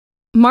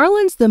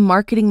Marlon's the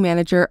marketing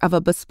manager of a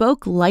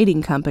bespoke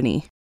lighting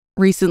company.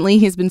 Recently,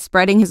 he's been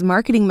spreading his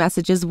marketing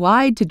messages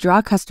wide to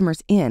draw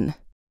customers in.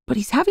 But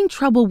he's having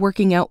trouble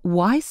working out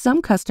why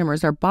some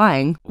customers are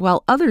buying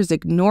while others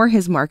ignore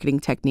his marketing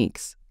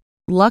techniques.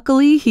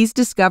 Luckily, he's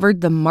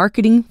discovered the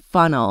marketing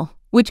funnel,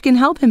 which can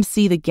help him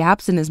see the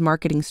gaps in his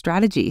marketing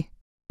strategy.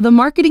 The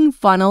marketing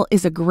funnel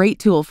is a great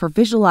tool for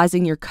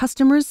visualizing your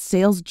customer's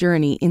sales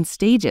journey in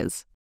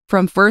stages,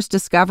 from first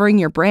discovering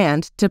your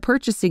brand to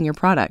purchasing your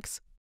products.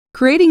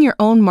 Creating your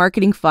own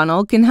marketing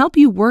funnel can help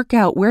you work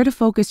out where to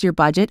focus your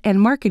budget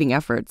and marketing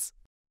efforts.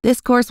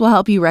 This course will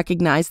help you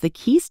recognize the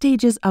key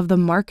stages of the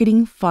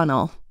marketing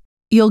funnel.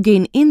 You'll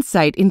gain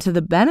insight into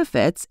the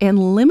benefits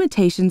and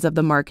limitations of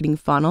the marketing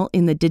funnel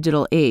in the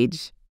digital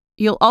age.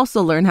 You'll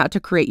also learn how to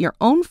create your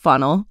own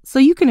funnel so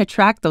you can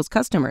attract those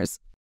customers.